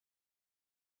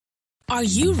Are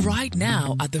you right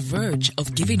now at the verge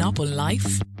of giving up on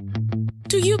life?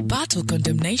 Do you battle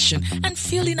condemnation and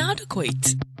feel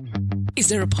inadequate? Is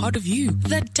there a part of you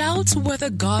that doubts whether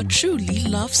God truly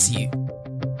loves you?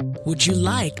 Would you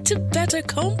like to better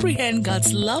comprehend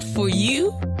God's love for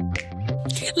you?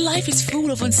 Life is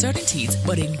full of uncertainties,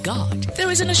 but in God, there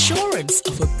is an assurance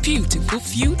of a beautiful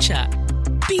future.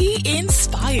 Be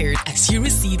inspired as you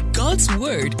receive God's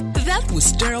word that will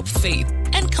stir up faith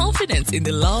and confidence in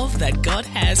the love that God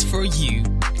has for you.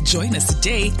 Join us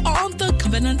today on the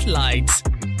Covenant Light.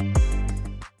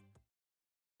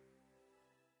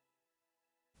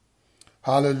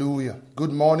 Hallelujah.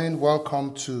 Good morning.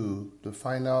 Welcome to the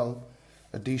final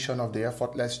edition of the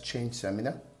Effortless Change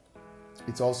Seminar.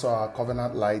 It's also our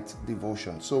Covenant Light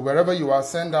devotion. So wherever you are,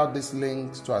 send out these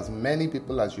links to as many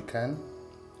people as you can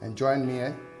and join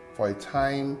me for a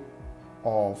time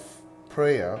of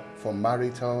prayer for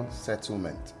marital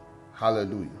settlement.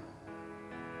 Hallelujah.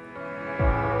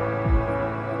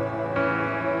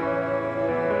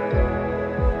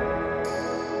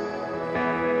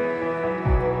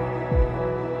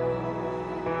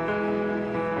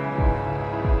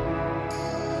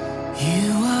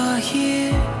 You are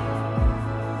here,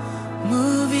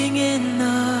 moving in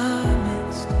our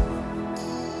midst.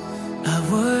 I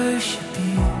worship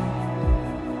you.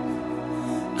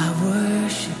 I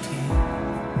worship you.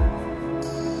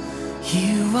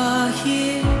 You are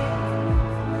here,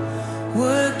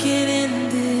 working in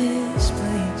this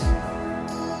place.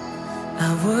 I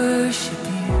worship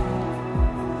you.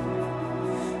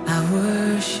 I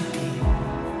worship you.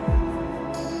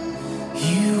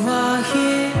 You are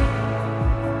here,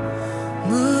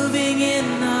 moving in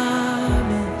our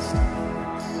midst.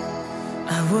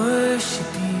 I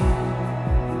worship you.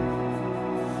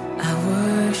 I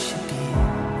worship you.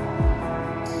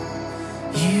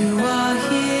 You are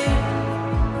here,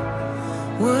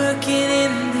 working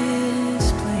in this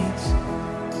place.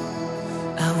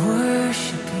 I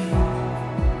worship you.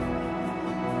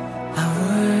 I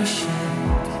worship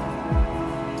you.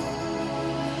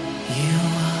 You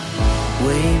are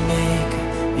waymaker,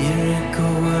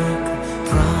 miracle worker,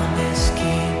 promise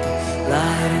keeper,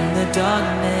 light in the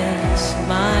darkness.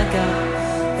 My God,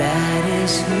 that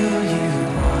is who you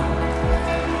are.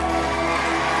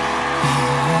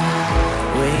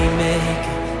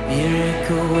 Waymaker,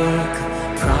 miracle worker,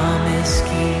 promise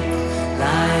keeper,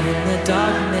 light in the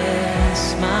darkness.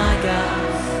 My God,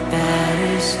 that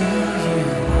is who you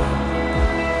are.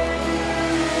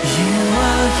 You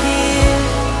are here,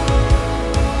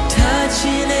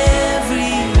 touching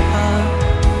every heart.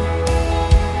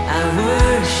 I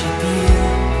worship you.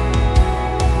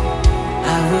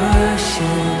 I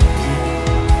worship you.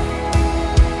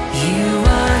 You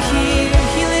are here,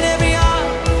 healing every heart.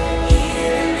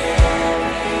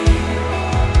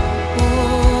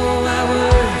 Oh, I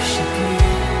worship you,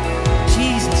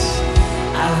 Jesus.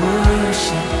 I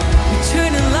worship, you're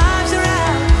turning lives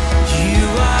around. You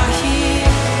are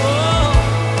here, oh,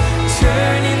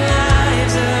 turning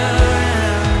lives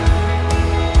around.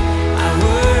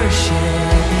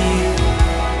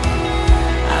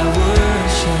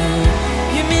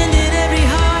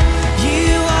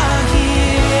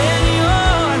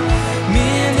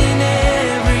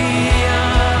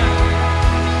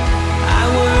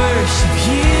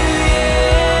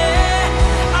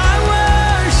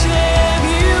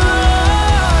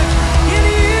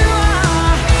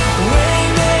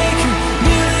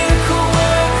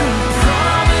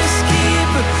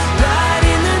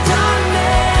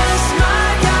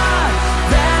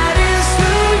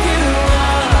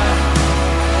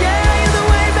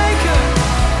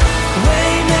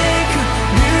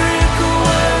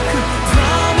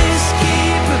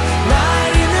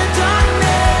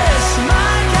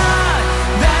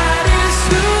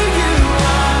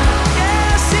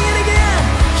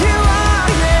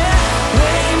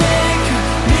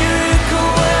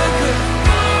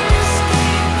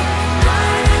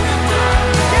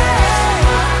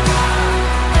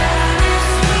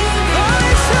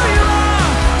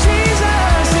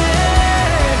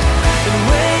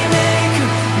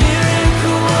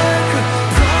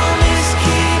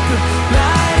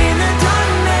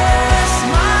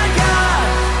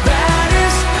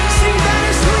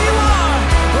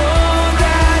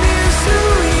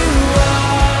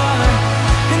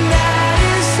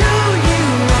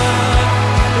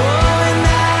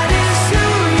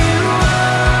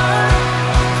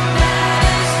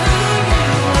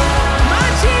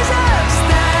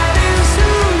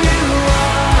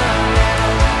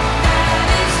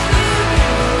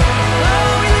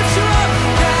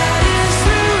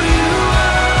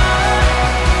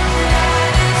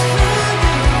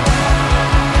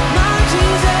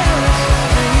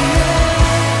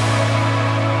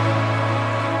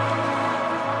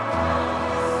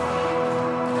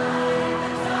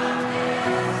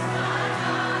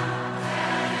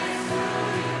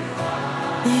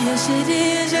 Yes, it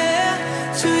is,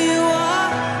 yeah. It's who you are,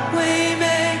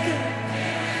 Waymaker.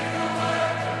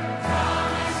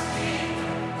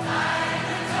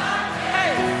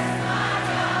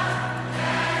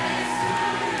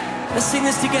 Let's sing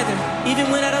this together. Even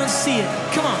when I don't see it.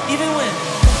 Come on, even when.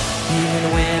 Even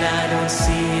when I don't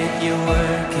see it, you're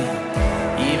working.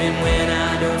 Even when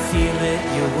I don't feel it,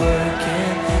 you're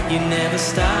working. You never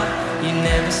stop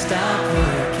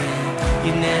working.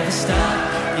 You never stop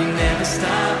working.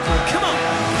 Come on.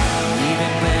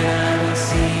 Even when I don't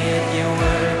see it, you're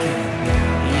working.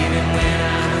 Even when I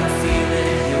don't feel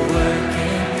it, you're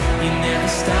working. You never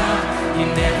stop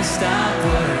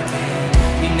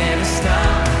working. You never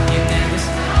stop.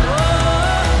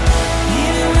 Oh,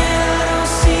 even when I don't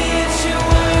see it, you're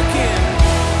working.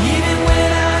 Even when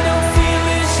I don't feel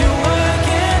it, you're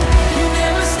working. You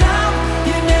never stop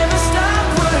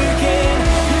working.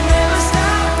 You never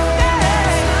stop,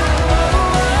 yeah.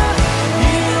 Oh,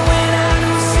 even when I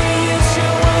don't see it,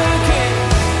 you're working.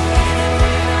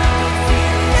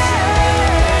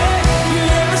 Yeah. You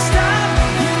never stop.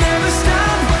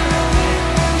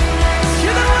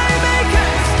 You're the Waymaker,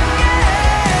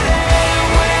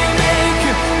 yeah.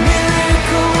 Waymaker,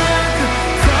 miracle worker,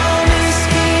 promise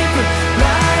keeper,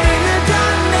 light in the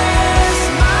darkness,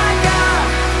 my God,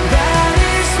 that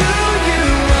is who you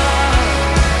are.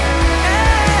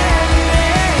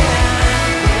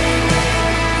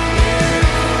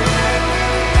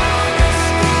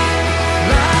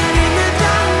 Light in the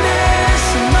darkness,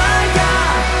 my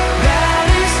God, that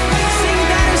is, sing,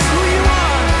 that is who you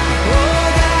are. Oh,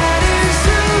 that is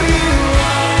who you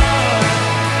are.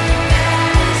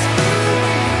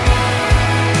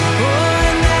 Oh,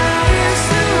 and that is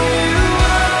who you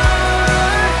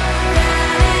are.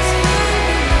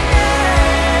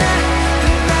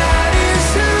 And that is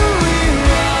who you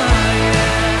are,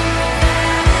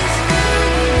 yeah.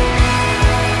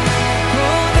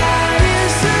 Oh, that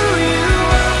is who you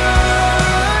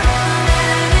are.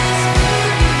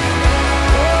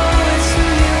 Oh, it's who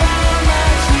you are, my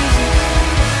Jesus.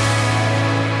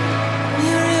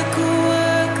 Miracle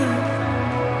worker.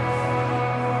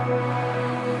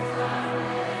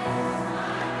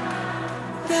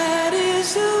 That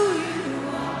is who you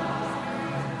are.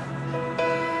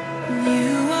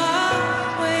 You are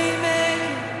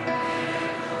Waymaker,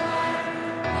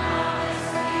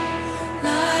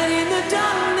 light in the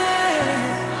darkness.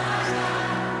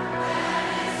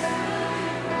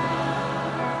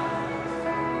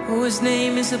 Oh, his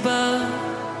name is above.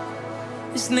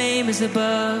 His name is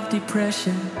above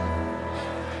depression.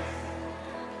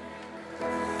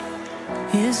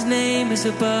 His name is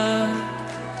above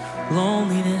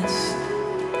loneliness.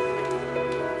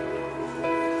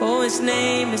 Oh, his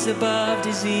name is above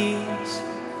disease.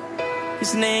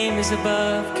 His name is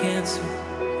above cancer.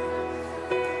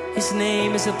 His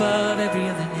name is above every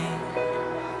other name.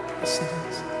 Yes, it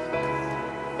is.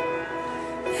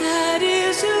 That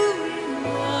is who you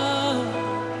are.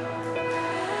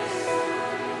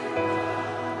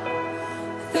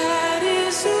 That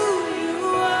is who you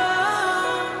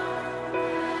are.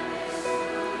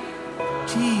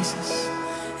 Jesus.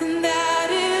 And that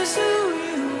is who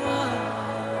you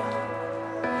are.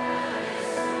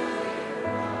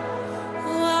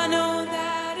 Oh, I know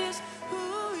that is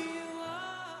who you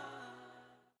are.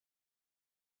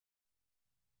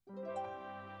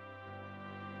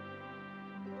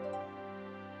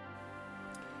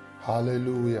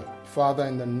 Hallelujah. Father,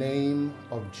 in the name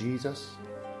of Jesus,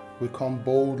 we come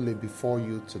boldly before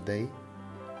you today,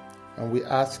 and we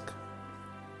ask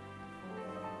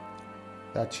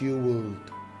that you will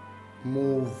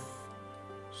move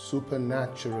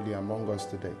supernaturally among us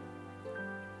today.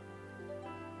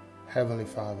 Heavenly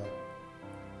Father,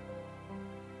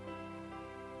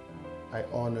 I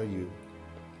honor you,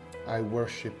 I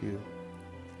worship you,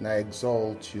 and I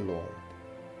exalt you, Lord.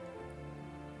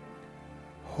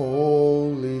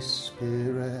 Holy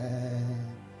Spirit,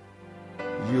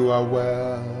 you are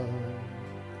welcome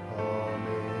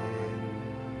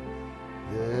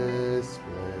in this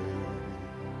place.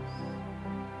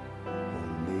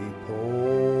 Omnipotent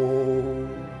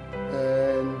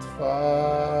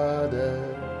Father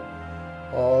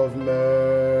of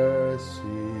mercy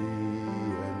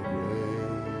and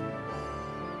grace,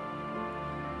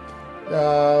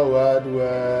 thou art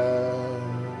welcome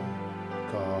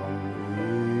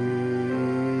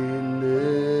in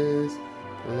this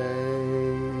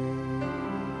place.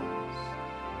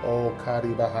 Oh,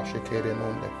 Kariba Hashekere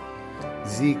Nombre.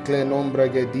 Zikle nombre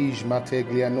gedish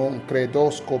mateglianon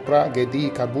credos copra gedi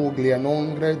kabuglia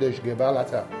nongre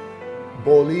desgevalata.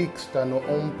 Bolix tano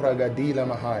ompra gadila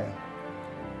mahaya.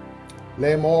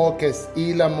 Lemoques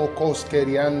ila mocos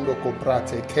queriando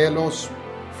coprate, kelos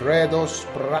fredos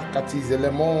pracatis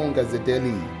lemongas de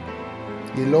deli.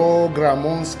 Ilo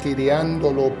gramons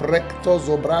queriando lo prectos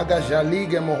obraga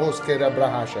jalige mojos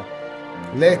querabrahasha.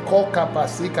 Le coca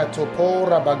pasica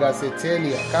topora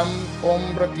bagasetelia cam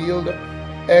ombra gilda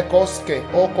ekosque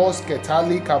okosque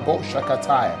talika bosha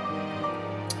kataya.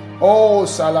 Oh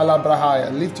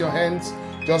salalabrahaya, lift your hands,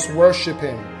 just worship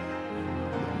him.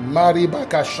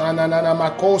 Maribaka shana nana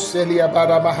makoselia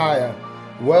barabahaya.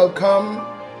 Welcome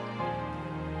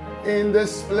in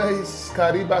this place.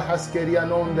 Kariba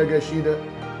haskerianon de geshida.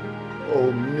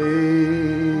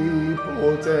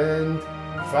 Omnipotent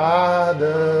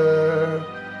Father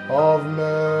of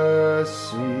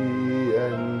mercy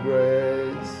and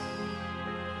grace,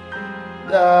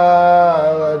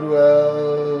 thou art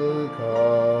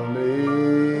welcome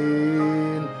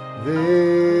in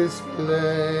this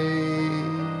place.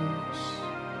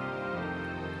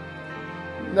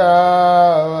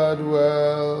 Thou art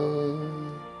welcome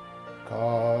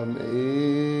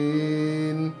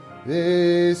in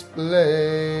this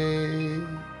place.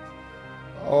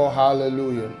 Oh,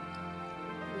 hallelujah.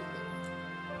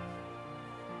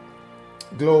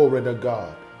 Glory to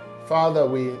God. Father,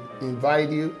 we invite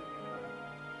you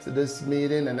to this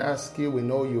meeting and ask you, we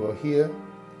know you are here.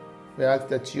 We ask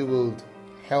that you will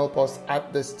help us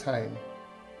at this time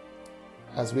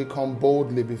as we come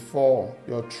boldly before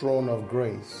your throne of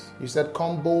grace. You said,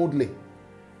 come boldly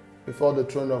before the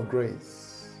throne of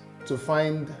grace to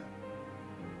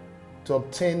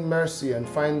obtain mercy and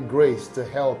find grace to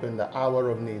help in the hour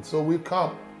of need. So we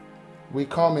come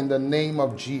in the name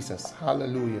of Jesus.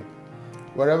 Hallelujah.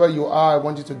 Wherever you are, I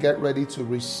want you to get ready to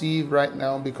receive right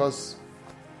now, because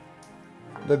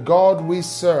the God we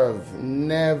serve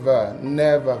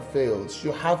never fails.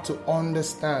 You have to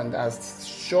understand, as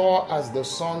sure as the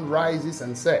sun rises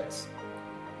and sets,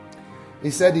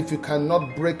 he said, if you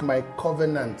cannot break my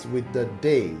covenant with the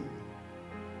day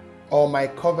or my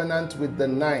covenant with the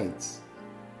night,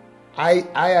 I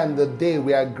and the day,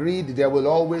 we agreed there will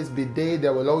always be day,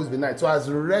 there will always be night. So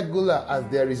as regular as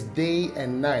there is day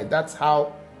and night, that's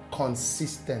how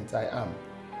consistent I am.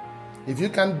 If you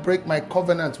can't break my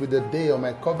covenant with the day or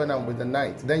my covenant with the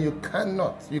night, then you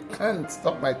can't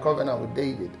stop my covenant with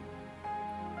David.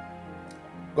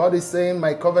 God is saying,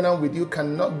 my covenant with you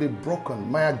cannot be broken.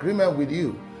 My agreement with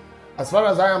you, as far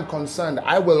as I am concerned,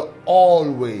 I will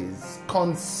always,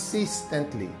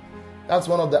 consistently. That's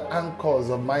one of the anchors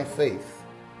of my faith.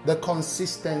 The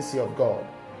consistency of God.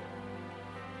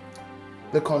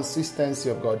 The consistency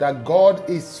of God. That God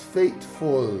is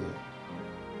faithful.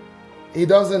 He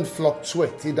doesn't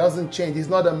fluctuate. He doesn't change. He's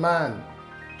not a man.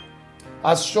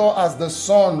 As sure as the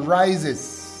sun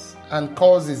rises and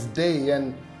causes day,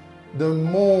 and the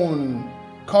moon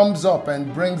comes up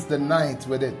and brings the night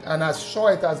with it, and as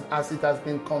sure as it has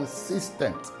been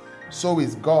consistent, so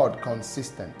is God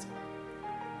consistent.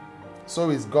 So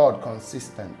is God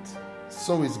consistent.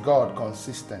 So is God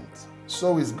consistent.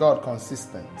 So is God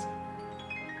consistent.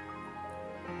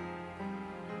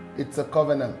 It's a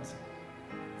covenant.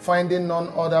 Finding none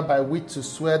other by which to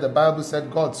swear, the Bible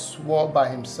said God swore by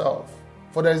himself.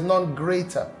 For there is none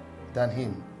greater than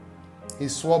him. He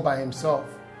swore by himself.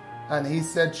 And he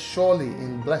said, surely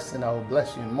in blessing I will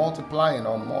bless you. In multiplying I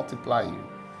will multiply you.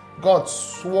 God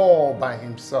swore by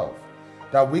himself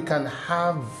that we can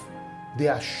have the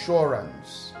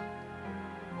assurance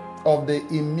of the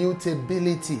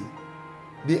immutability,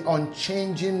 the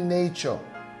unchanging nature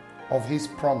of his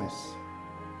promise.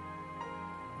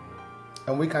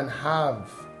 And we can have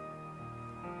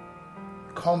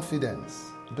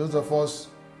confidence, those of us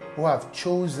who have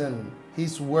chosen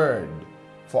his word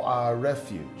for our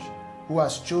refuge, who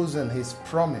has chosen his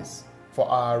promise for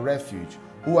our refuge,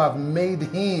 who have made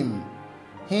him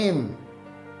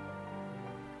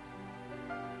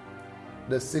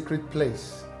the secret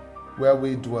place where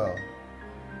we dwell.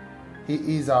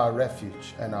 He is our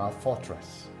refuge and our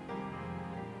fortress.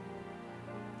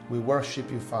 We worship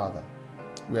you, Father.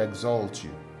 We exalt you.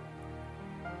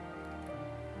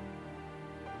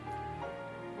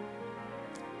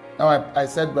 Now, I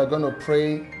said we're going to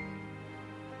pray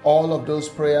all of those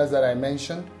prayers that I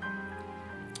mentioned.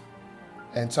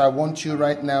 And so I want you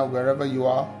right now, wherever you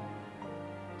are.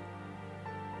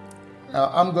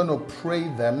 Now, I'm going to pray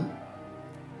them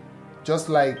just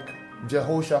like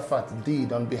Jehoshaphat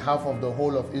did on behalf of the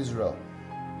whole of Israel.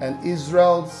 And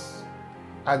Israel's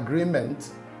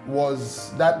agreement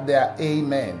was that their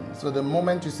amen. So the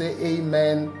moment you say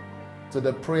amen to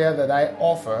the prayer that I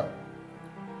offer,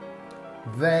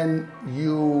 then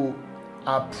you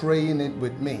are praying it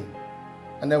with me.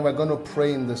 And then we're going to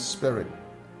pray in the Spirit.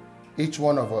 each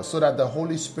one of us, so that the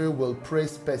Holy Spirit will pray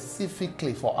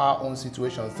specifically for our own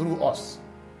situation through us.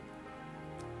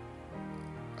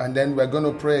 And then we're going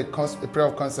to pray a prayer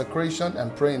of consecration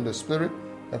and pray in the Spirit,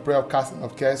 a prayer of casting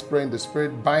of cares, pray in the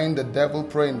Spirit, bind the devil,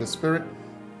 pray in the Spirit,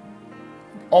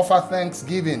 offer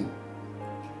thanksgiving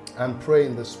and pray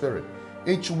in the Spirit.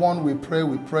 Each one we pray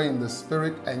in the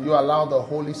Spirit, and you allow the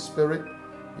Holy Spirit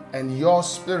and your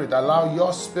Spirit, allow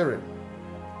your Spirit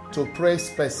to pray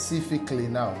specifically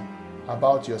now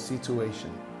about your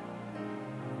situation.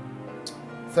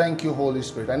 Thank you, Holy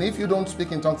Spirit. And if you don't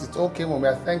speak in tongues, it's okay. When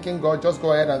we're thanking God, just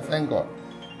go ahead and thank God.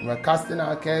 When we're casting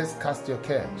our cares, cast your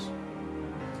cares.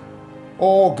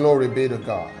 Oh, glory be to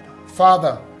God.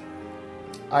 Father,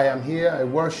 I am here. I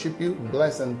worship you,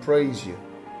 bless and praise you.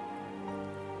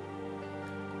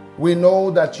 We know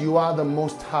that you are the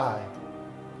Most High.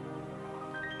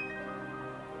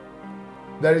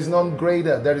 There is none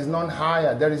greater, there is none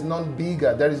higher, there is none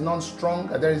bigger, there is none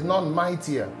stronger, there is none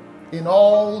mightier in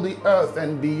all the earth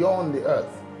and beyond the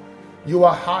earth. You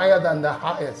are higher than the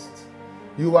highest.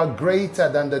 You are greater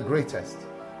than the greatest.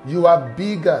 You are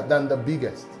bigger than the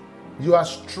biggest. You are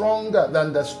stronger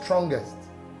than the strongest.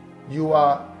 You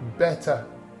are better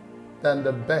than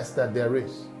the best that there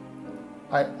is.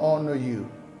 I honor you.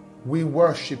 We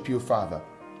worship you, Father.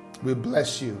 We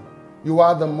bless you. You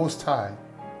are the Most High.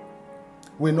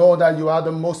 We know that you are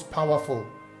the most powerful.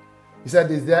 He said,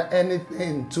 is there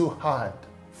anything too hard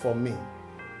for me?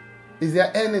 Is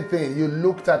there anything? You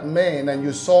looked at men and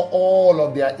you saw all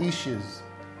of their issues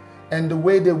and the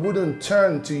way they wouldn't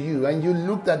turn to you, and you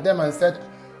looked at them and said,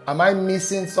 am I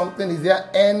missing something? Is there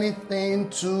anything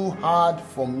too hard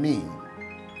for me?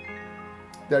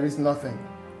 There is nothing.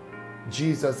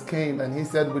 Jesus came and he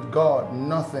said, with God,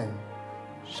 nothing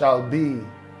shall be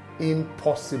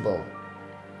impossible.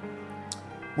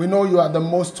 We know you are the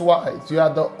most wise. You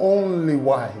are the only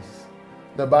wise.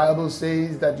 The Bible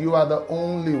says that you are the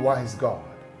only wise God.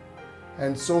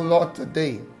 And so, Lord,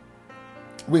 today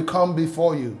we come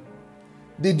before you.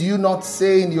 Did you not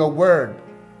say in your word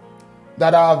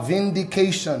that our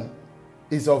vindication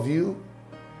is of you?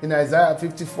 In Isaiah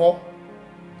 54,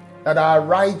 that our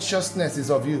righteousness is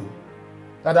of you.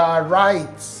 That our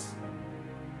rights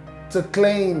to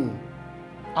claim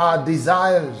our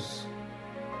desires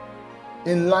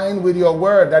in line with your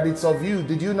word, that it's of you.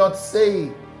 Did you not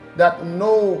say that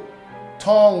no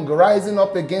tongue rising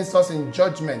up against us in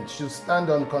judgment should stand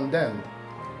uncondemned?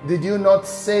 Did you not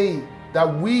say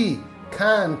that we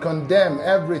can condemn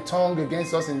every tongue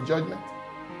against us in judgment?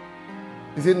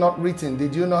 Is it not written?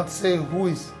 Did you not say who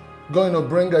is going to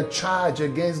bring a charge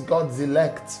against God's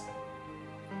elect?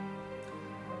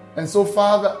 And so,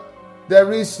 Father,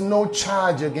 there is no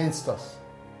charge against us.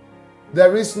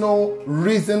 There is no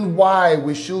reason why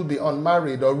we should be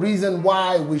unmarried, or reason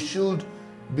why we should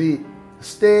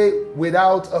stay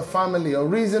without a family, or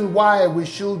reason why we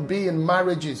should be in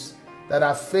marriages that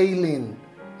are failing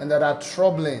and that are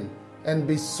troubling and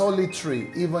be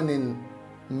solitary even in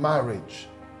marriage.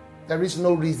 There is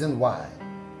no reason why.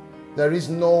 There is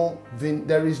nothing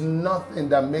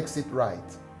that makes it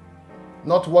right.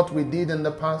 Not what we did in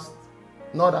the past,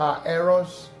 not our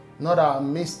errors, not our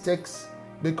mistakes,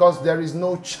 because there is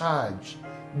no charge,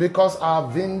 because our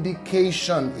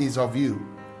vindication is of you.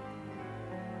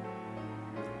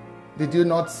 Did you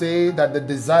not say that the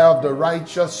desire of the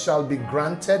righteous shall be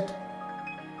granted?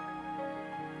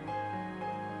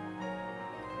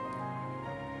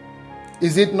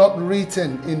 Is it not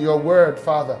written in your word,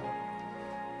 Father,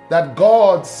 that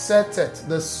God setteth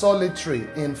the solitary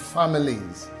in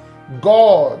families?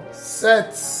 God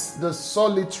sets the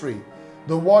solitary,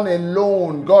 the one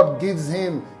alone. God gives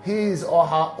him his or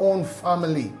her own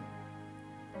family.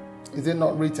 Is it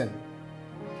not written?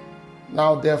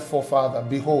 Now therefore, Father,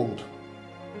 behold.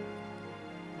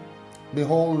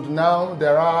 Behold, now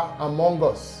there are among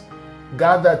us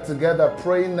gathered together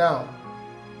praying now.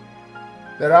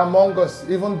 There are among us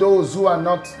even those who are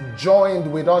not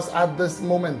joined with us at this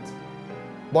moment,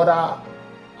 but are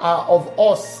of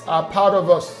us, are part of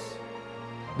us.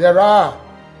 There are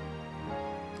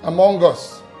among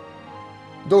us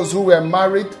those who were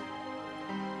married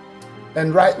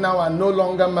and right now are no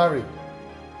longer married,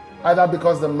 either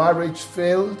because the marriage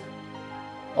failed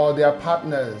or their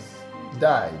partners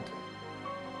died.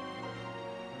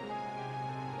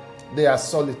 They are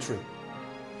solitary.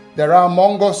 There are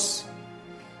among us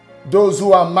those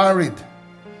who are married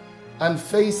and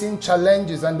facing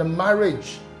challenges, and the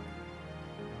marriage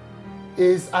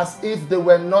is as if they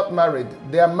were not married.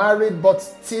 They are married but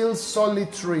still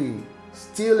solitary,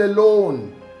 still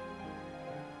alone.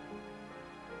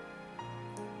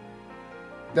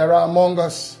 There are among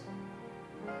us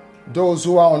those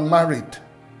who are unmarried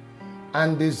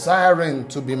and desiring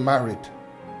to be married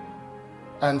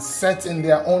and set in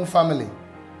their own family.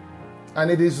 And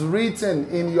it is written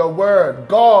in your word,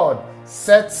 God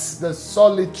sets the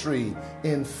solitary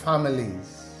in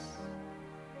families.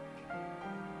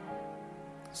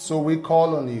 So we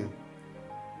call on you.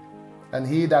 And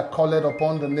he that calleth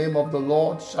upon the name of the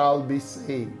Lord shall be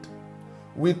saved.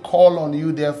 We call on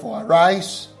you, therefore,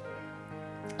 arise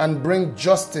and bring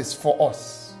justice for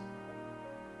us.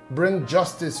 Bring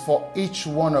justice for each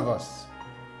one of us.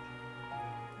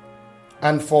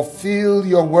 And fulfill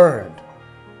your word.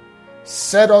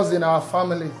 Set us in our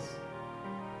families.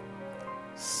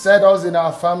 Set us in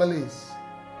our families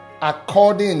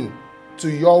according to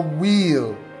your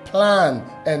will, plan,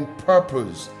 and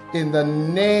purpose in the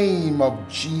name of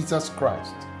Jesus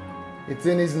Christ. It's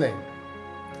in his name.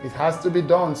 It has to be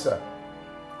done, sir.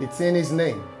 It's in his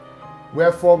name.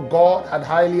 Wherefore God had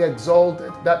highly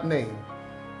exalted that name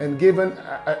and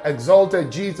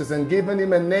exalted Jesus and given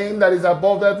him a name that is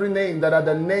above every name, that at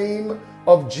the name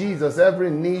of Jesus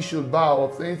every knee should bow,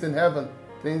 of things in heaven,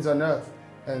 things on earth,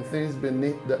 and things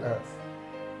beneath the earth.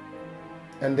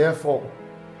 And therefore,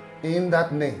 in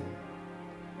that name,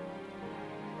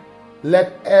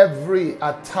 let every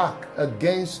attack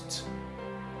against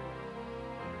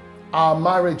our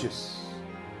marriages,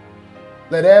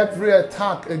 let every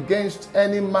attack against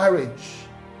any marriage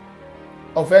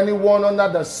of anyone under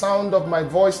the sound of my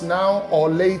voice now or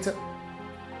later,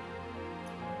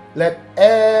 let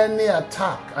any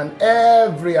attack and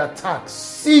every attack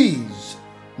cease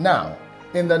now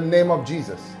in the name of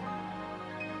Jesus.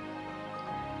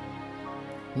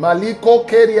 Maliko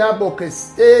keriabo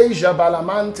kesteja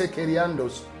balamante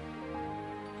keriandos.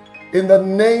 In the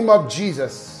name of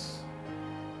Jesus.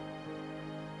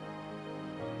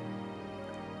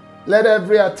 Let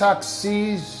every attack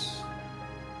cease.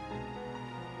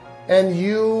 And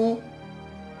you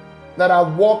that are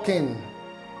walking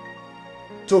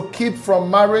to keep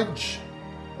from marriage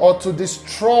or to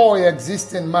destroy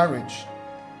existing marriage,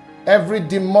 every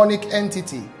demonic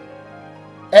entity,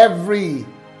 every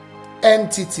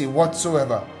entity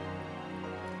whatsoever,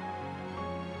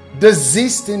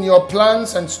 desist in your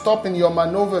plans and stop in your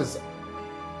maneuvers.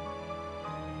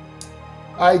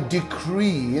 I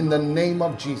decree in the name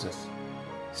of Jesus,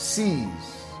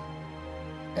 cease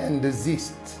and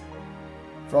desist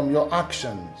from your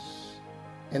actions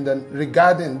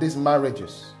regarding these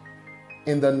marriages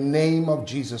in the name of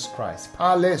Jesus Christ.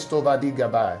 Palesto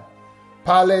vadigabai,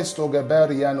 palesto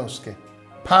gaberianoske.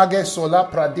 Page sola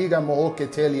pradiga mooke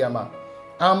teliama.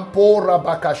 Ampora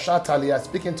bakashatalia.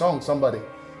 Speak in tongues, somebody.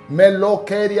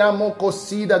 Melokeria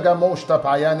mokosida gamoshta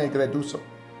payane greduso.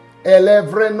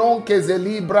 Elevre non ke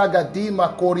zelibra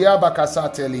gadima koria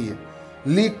bakasatelie.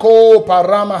 Liko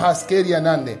parama haskeria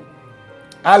nande.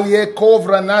 Alie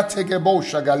kovra nate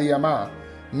gebosha galiama.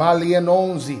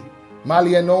 Malienonzi.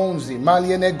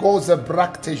 Malienegoza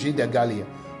braktejida galia.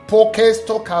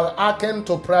 Pokesto kal aken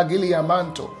to pragilia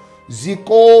manto.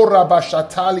 Zikora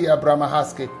bashatalia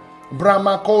bramahaske.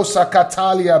 Bramakosa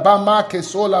katalia bamake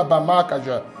sola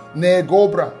bamakaja. Ne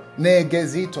gobra, ne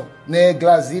gezito, ne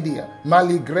glazidia,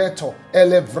 maligreto,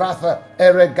 elevratha,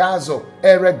 eregazo,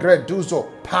 eregreduzo,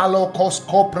 palokos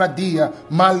copradia,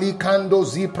 malicando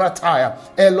ziprataya,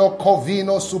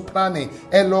 elocovino suprane,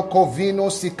 elocovino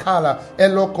sicala,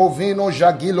 elocovino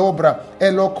jagilobra,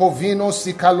 elocovino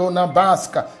sicalona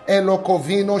basca,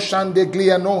 elocovino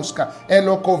chandeglianosca,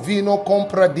 elocovino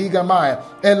compradiga maia,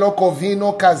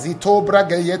 elocovino casitobra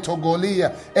gaieto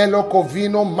golia,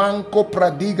 elocovino manco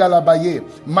pradiga la baye,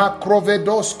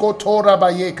 macrovedosco tora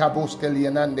baye cabosque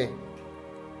lienande.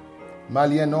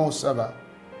 Malienosava.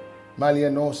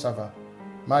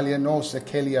 Malienose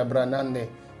kelia branande,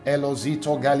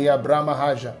 elozito galia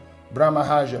bramahaja,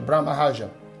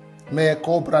 me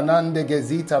cobranande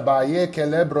gezita baye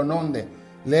kelebrononde,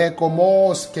 le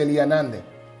comos kelianande.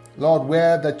 Lord,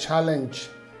 where the challenge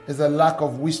is a lack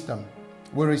of wisdom,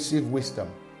 we receive wisdom.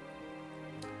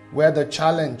 Where the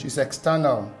challenge is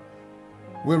external,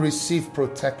 we receive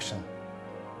protection.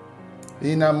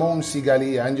 Inamon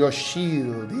sigalia, and your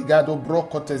shield, igado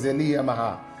broko tezelia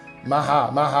maha.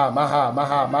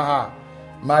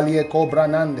 Malie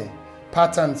cobranande.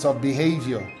 Patterns of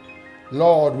behavior.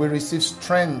 Lord, we receive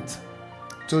strength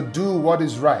to do what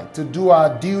is right, to do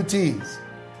our duties.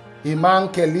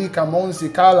 Imanke lika monsi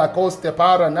kala coste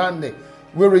paranande.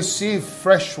 We receive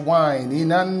fresh wine.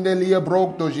 Inande lia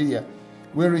brokdojia.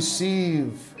 We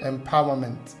receive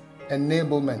empowerment,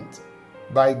 enablement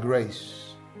by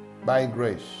grace.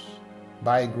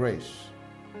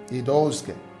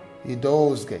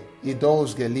 Idosge,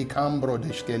 licambro de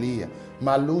skelia,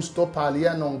 Malusto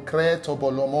palia non creto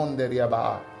bolomonde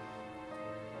riaba.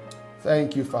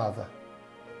 Thank you, Father.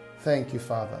 Thank you,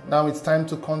 Father. Now it's time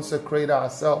to consecrate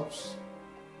ourselves.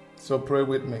 So pray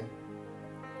with me.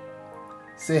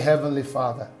 Say, Heavenly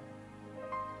Father,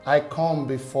 I come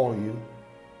before you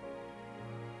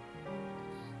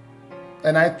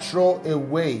and I throw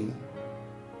away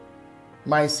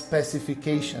my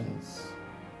specifications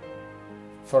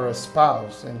for a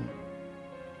spouse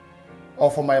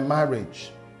or for my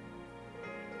marriage.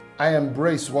 I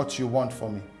embrace what you want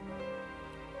for me.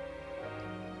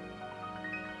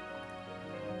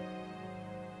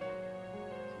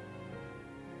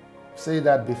 Say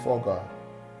that before God.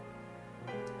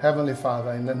 Heavenly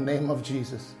Father, in the name of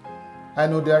Jesus, I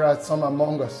know there are some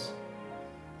among us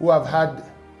who have had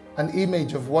an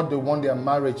image of what they want their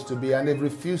marriage to be and they've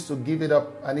refused to give it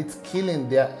up, and it's killing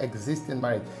their existing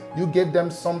marriage. You gave them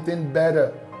something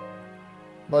better,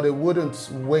 but they wouldn't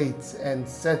wait and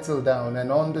settle down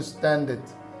and understand it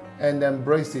and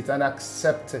embrace it and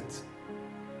accept it.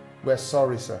 We're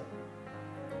sorry, sir.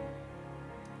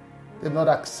 They've not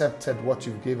accepted what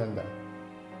you've given them.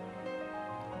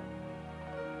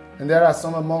 And there are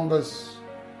some among us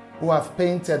who have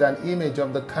painted an image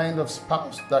of the kind of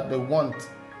spouse that they want.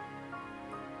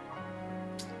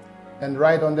 And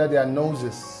right under their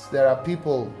noses, there are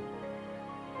people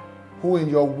who in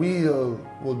your will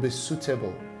will be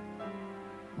suitable,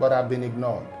 but have been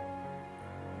ignored.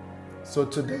 So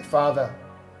today, Father,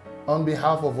 on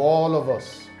behalf of all of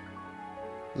us,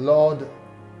 Lord,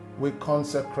 we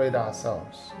consecrate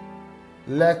ourselves.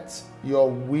 Let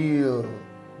your will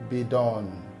be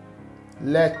done.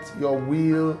 Let your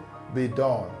will be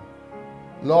done.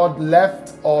 Lord,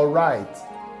 left or right,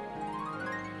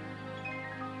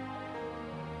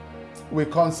 we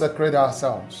consecrate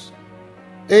ourselves.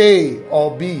 A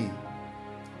or B,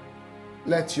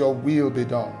 let your will be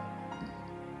done.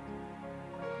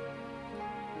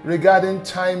 Regarding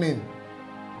timing,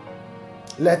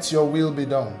 let your will be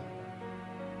done.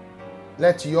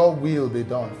 Let your will be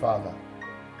done, Father.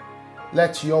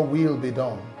 Let your will be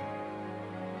done.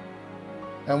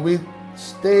 And we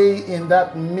stay in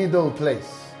that middle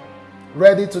place,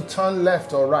 ready to turn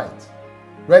left or right,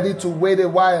 ready to wait a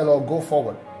while or go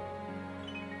forward.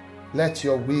 Let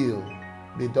your will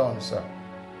be done, sir.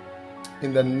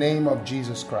 In the name of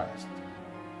Jesus Christ.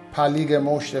 And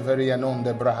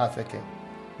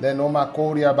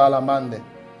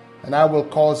I will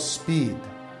cause speed.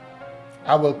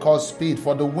 I will cause speed,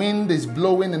 for the wind is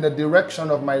blowing in the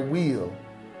direction of my will.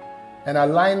 And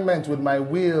alignment with my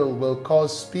will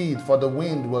cause speed, for the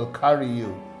wind will carry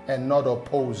you and not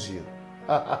oppose you.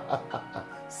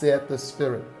 Saith the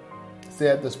Spirit.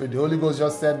 Saith the Spirit. The Holy Ghost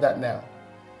just said that now.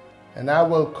 And I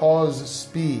will cause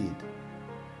speed,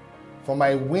 for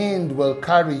my wind will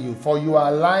carry you, for you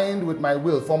are aligned with my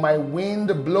will, for my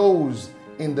wind blows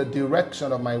in the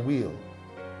direction of my will.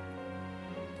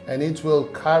 And it will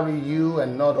carry you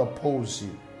and not oppose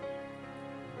you.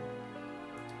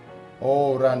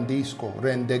 Oh, Randisco,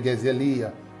 Rende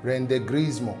Gezelia, Rende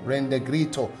Grismo, Rende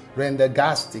Grito, Rende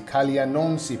Gasti,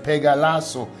 Calianonsi,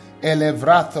 Pegalasso,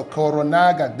 Elevrato,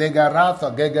 Coronaga,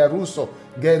 Degaratha, Gegaruso,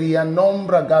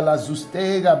 Gerianombra,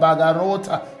 Galazustega,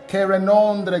 Bagarota,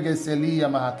 Kerenondre, Geselia,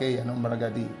 Mahakeya,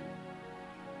 Nombragadi.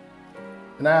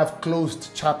 And I have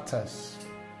closed chapters,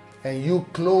 and you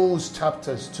close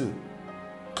chapters too.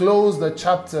 Close the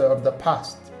chapter of the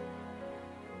past.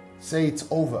 Say it's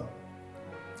over.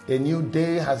 A new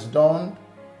day has dawned.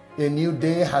 A new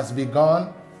day has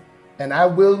begun. And I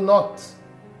will not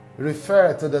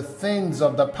refer to the things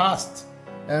of the past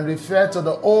and refer to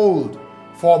the old.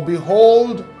 For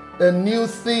behold, a new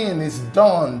thing is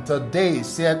done today,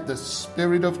 saith the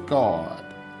Spirit of God.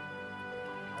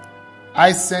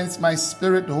 I sense my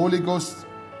Spirit, the Holy Ghost,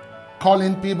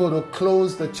 calling people to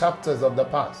close the chapters of the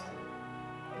past.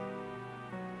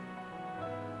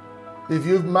 If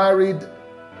you've married,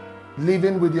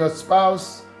 living with your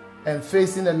spouse and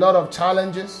facing a lot of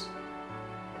challenges,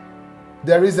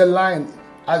 there is a line.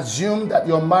 Assume that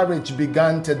your marriage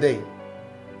began today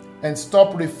and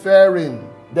stop referring.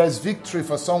 There's victory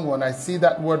for someone. I see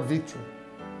that word victory.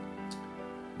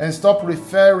 And stop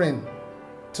referring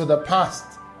to the past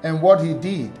and what he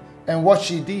did and what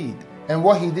she did and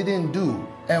what he didn't do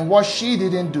and what she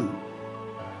didn't do.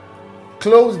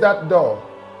 Close that door.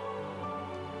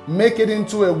 Make it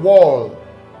into a wall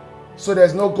so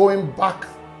there's no going back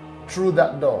through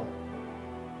that door.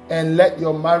 And let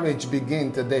your marriage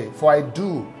begin today. For I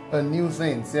do a new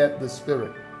thing, saith the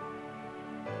Spirit.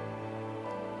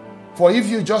 For if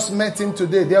you just met him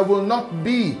today, there will not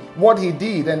be what he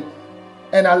did and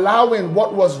allowing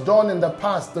what was done in the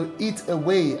past to eat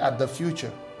away at the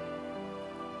future.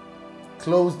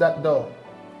 Close that door.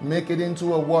 Make it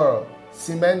into a world.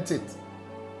 Cement it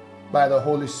by the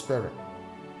Holy Spirit.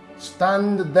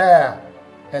 Stand there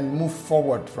and move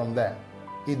forward from there.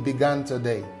 It began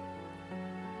today.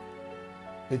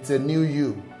 It's a new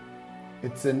you.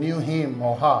 It's a new him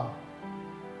or her.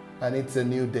 And it's a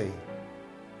new day.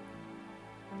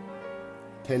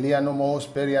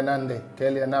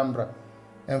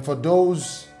 And for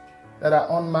those that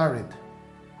are unmarried,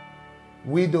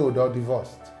 widowed or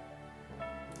divorced,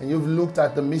 and you've looked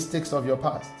at the mistakes of your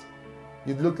past,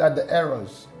 you've looked at the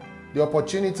errors, the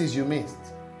opportunities you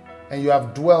missed, and you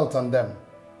have dwelt on them,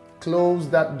 close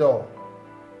that door.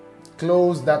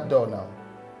 Close that door now.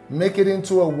 Make it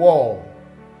into a wall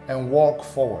and walk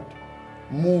forward.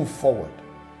 Move forward.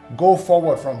 Go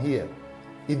forward from here.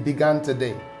 It began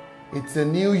today. It's a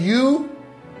new you.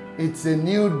 It's a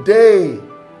new day.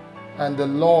 And the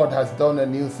Lord has done a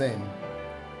new thing.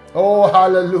 Oh,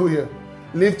 hallelujah.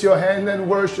 Lift your hand and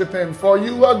worship Him, for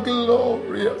you are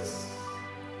glorious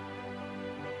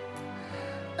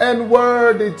and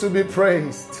worthy to be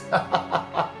praised.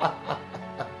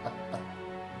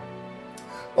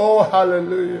 Oh,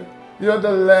 hallelujah. You're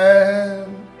the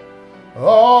Lamb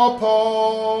upon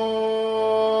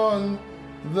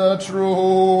the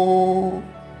throne.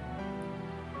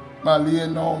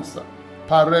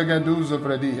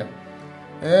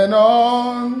 And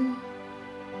on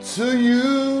to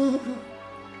you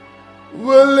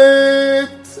we'll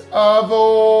lift our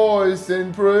voice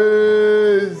in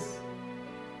praise.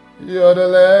 You're the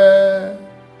Lamb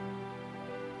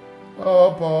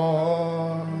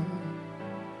upon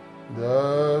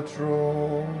the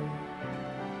throne.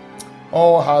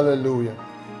 Oh, hallelujah.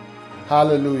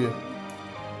 Hallelujah.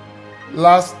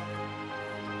 Lastly,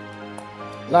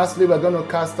 we're going to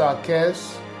cast our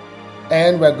cares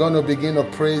and we're going to begin to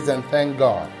praise and thank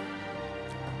God.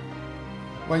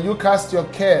 When you cast your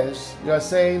cares, you are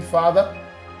saying, Father,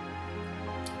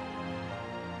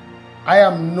 I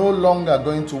am no longer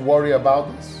going to worry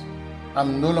about this.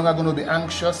 I'm no longer going to be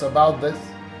anxious about this.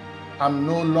 I'm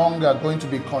no longer going to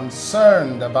be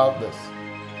concerned about this.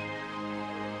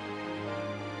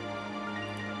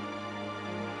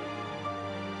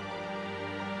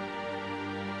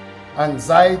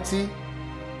 Anxiety,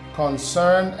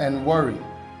 concern, and worry,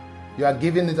 you are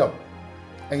giving it up.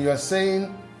 And you are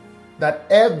saying that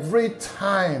every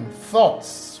time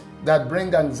thoughts that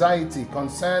bring anxiety,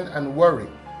 concern, and worry,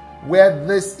 where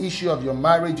this issue of your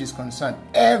marriage is concerned,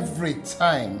 every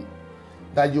time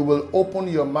that you will open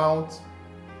your mouth,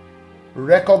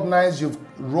 recognize you've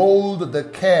rolled the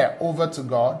care over to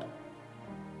God,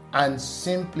 and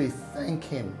simply thank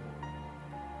Him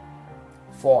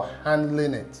for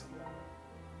handling it.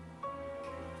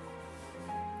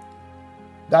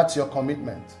 That's your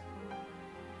commitment.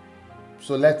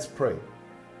 So let's pray.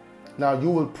 Now you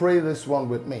will pray this one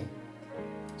with me.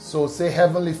 So say,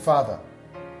 Heavenly Father,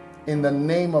 in the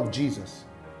name of Jesus,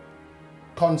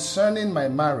 concerning my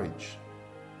marriage,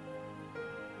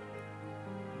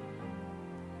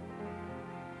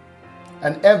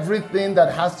 and everything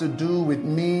that has to do with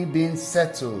me being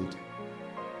settled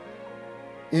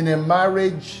in a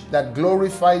marriage that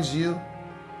glorifies you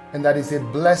and that is a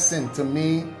blessing to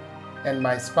me and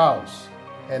my spouse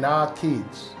and our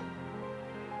kids,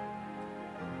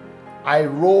 I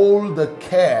roll the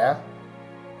care,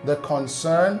 the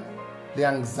concern, the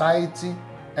anxiety,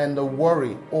 and the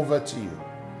worry over to you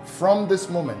from this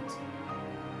moment.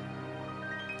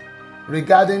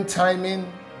 Regarding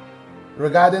timing,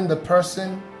 regarding the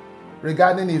person,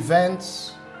 regarding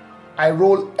events, I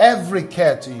roll every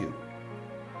care to you.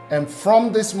 And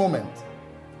from this moment,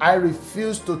 I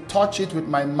refuse to touch it with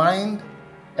my mind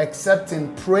except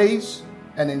in praise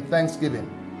and in thanksgiving.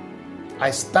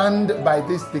 I stand by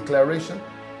this declaration.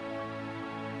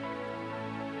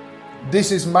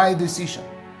 This is my decision.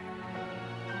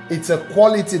 It's a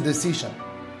quality decision.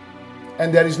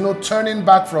 And there is no turning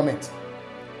back from it.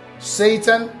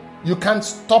 Satan, you can't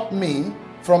stop me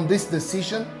from this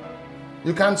decision.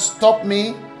 You can't stop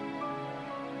me.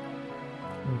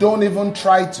 Don't even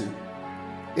try to.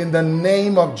 In the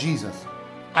name of Jesus,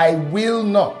 I will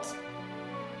not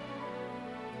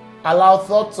allow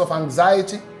thoughts of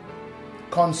anxiety,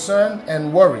 concern,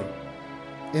 and worry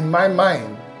in my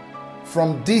mind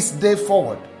from this day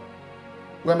forward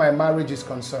where my marriage is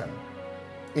concerned.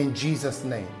 In Jesus'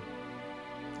 name.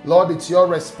 Lord, it's your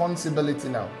responsibility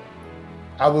now.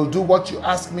 I will do what you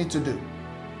ask me to do.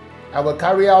 I will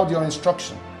carry out your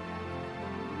instruction.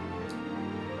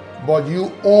 But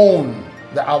you own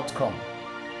the outcome.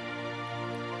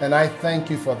 And I thank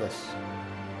you for this.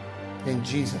 In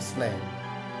Jesus' name.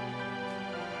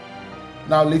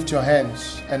 Now lift your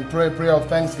hands and pray a prayer of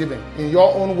thanksgiving in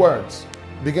your own words.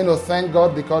 Begin to thank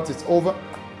God because it's over.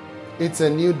 It's a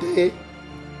new day.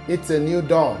 It's a new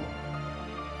dawn.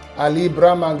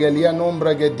 Alibra mangelia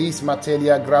nombra gedis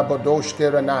matelia grabodosh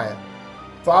keranaya.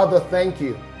 Father, thank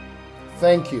you.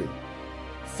 Thank you.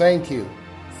 Thank you.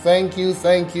 Thank you,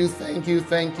 thank you, thank you,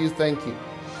 thank you, thank you.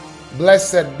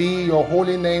 Blessed be your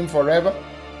holy name forever.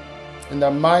 In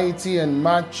the mighty and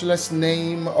matchless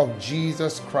name of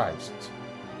Jesus Christ,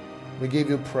 we give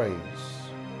you praise.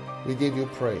 We give you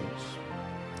praise.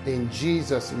 In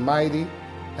Jesus' mighty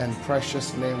and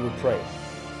precious name we pray.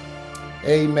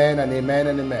 Amen and amen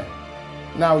and amen.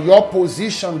 Now, your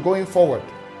position going forward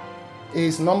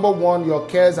is, number one, your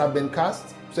cares have been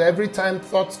cast. So every time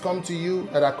thoughts come to you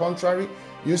that are contrary,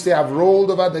 you say, I've rolled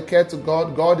over the care to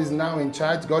God. God is now in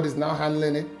charge. God is now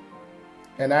handling it.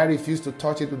 And I refuse to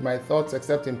touch it with my thoughts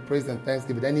except in praise and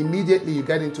thanksgiving. Then immediately you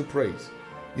get into praise.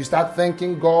 You start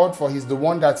thanking God, for He's the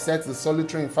one that sets the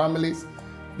solitary in families,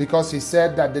 because He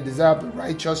said that the desire of the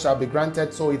righteous shall be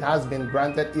granted. So it has been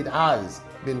granted. It has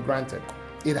been granted.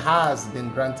 It has been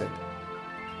granted.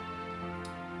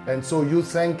 And so you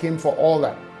thank Him for all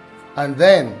that. And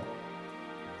then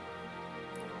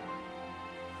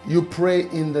you pray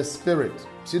in the Spirit.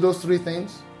 See those three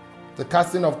things? The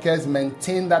casting of cares,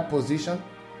 maintain that position.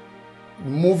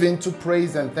 Move into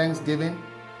praise and thanksgiving.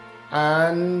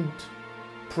 And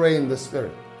pray in the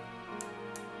Spirit.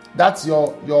 That's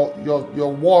your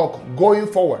walk going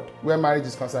forward where marriage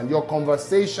is concerned. Your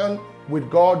conversation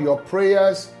with God, your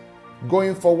prayers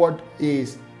going forward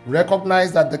is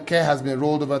recognize that the care has been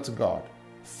rolled over to God.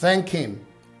 Thank Him.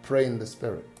 Pray in the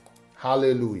Spirit.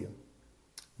 Hallelujah.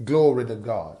 Glory to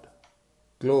God.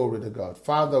 Glory to God.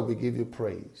 Father, we give you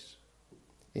praise.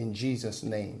 In Jesus'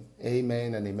 name.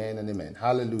 Amen and amen and amen.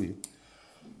 Hallelujah.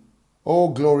 Oh,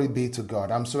 glory be to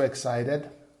God. I'm so excited.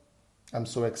 I'm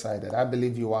so excited. I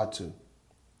believe you are too.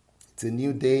 It's a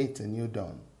new day. It's a new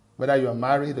dawn. Whether you're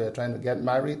married or you're trying to get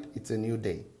married, it's a new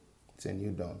day. It's a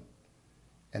new dawn.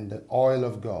 And the oil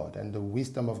of God and the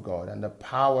wisdom of God and the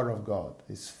power of God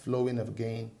is flowing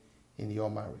again in your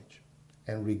marriage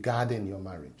and regarding your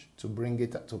marriage to bring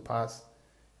it to pass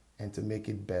and to make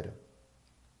it better.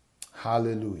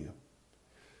 Hallelujah.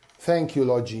 Thank you,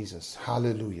 Lord Jesus.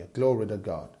 Hallelujah. Glory to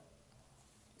God.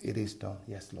 It is done.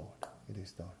 Yes, Lord. It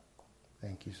is done.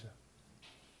 Thank you, sir.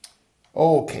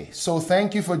 Okay, so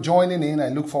thank you for joining in. I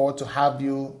look forward to have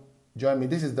you join me.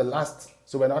 This is the last,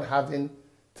 so we're not having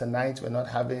tonight, we're not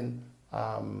having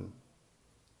the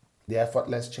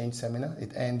Effortless Change Seminar.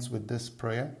 It ends with this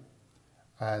prayer.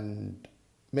 And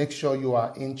make sure you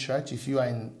are in church. If you are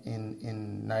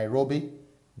in Nairobi,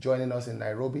 joining us in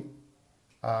Nairobi,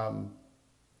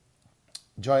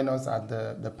 join us at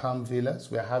the Palm Villas.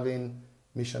 We're having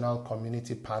missional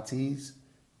community parties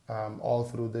all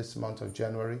through this month of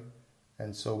January.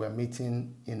 And so we're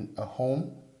meeting in a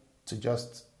home to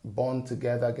just bond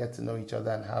together, get to know each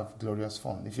other, and have glorious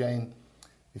fun.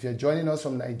 If you're joining us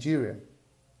from Nigeria,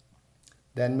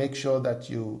 then make sure that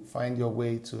you find your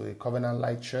way to a Covenant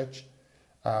Light Church,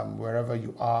 wherever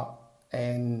you are,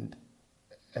 and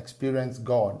experience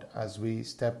God as we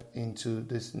step into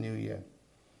this new year.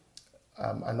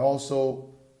 And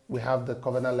also, we have the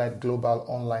Covenant Light Global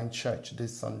Online Church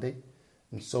this Sunday.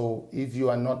 And so if you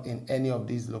are not in any of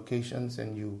these locations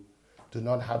and you do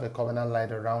not have a Covenant Light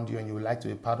around you and you would like to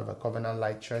be part of a Covenant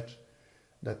Light Church,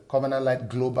 the Covenant Light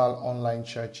Global Online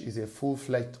Church is a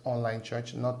full-fledged online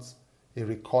church, not a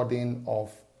recording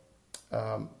of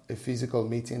a physical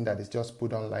meeting that is just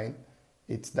put online.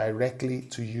 It's directly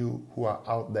to you who are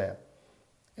out there.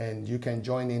 And you can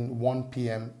join in 1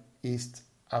 p.m. East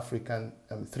African,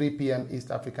 3 p.m.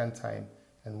 East African time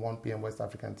and 1 p.m. West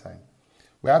African time.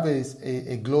 We have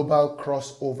a global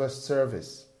crossover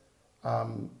service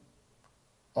on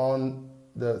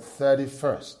the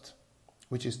 31st,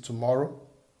 which is tomorrow.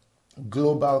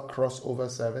 Global crossover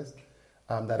service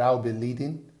that I'll be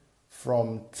leading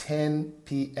from 10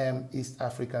 p.m. East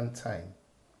African time.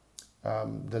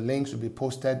 The links will be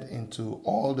posted into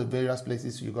all the various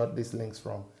places you got these links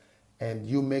from. And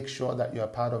you make sure that you are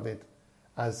part of it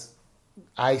as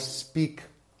I speak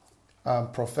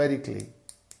prophetically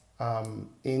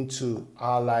into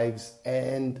our lives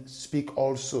and speak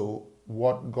also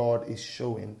what God is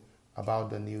showing about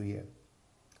the new year.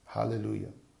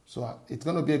 Hallelujah. So it's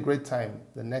going to be a great time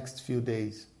the next few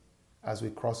days as we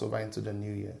cross over into the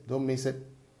new year. Don't miss it.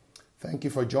 Thank you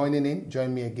for joining in.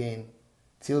 Join me again.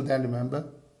 Till then, remember,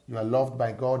 you are loved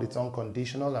by God. It's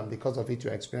unconditional. And because of it,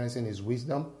 you're experiencing His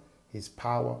wisdom, His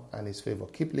power, and His favor.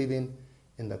 Keep living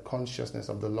in the consciousness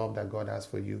of the love that God has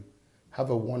for you. Have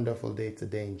a wonderful day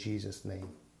today in Jesus' name.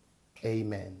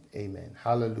 Amen. Amen.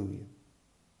 Hallelujah.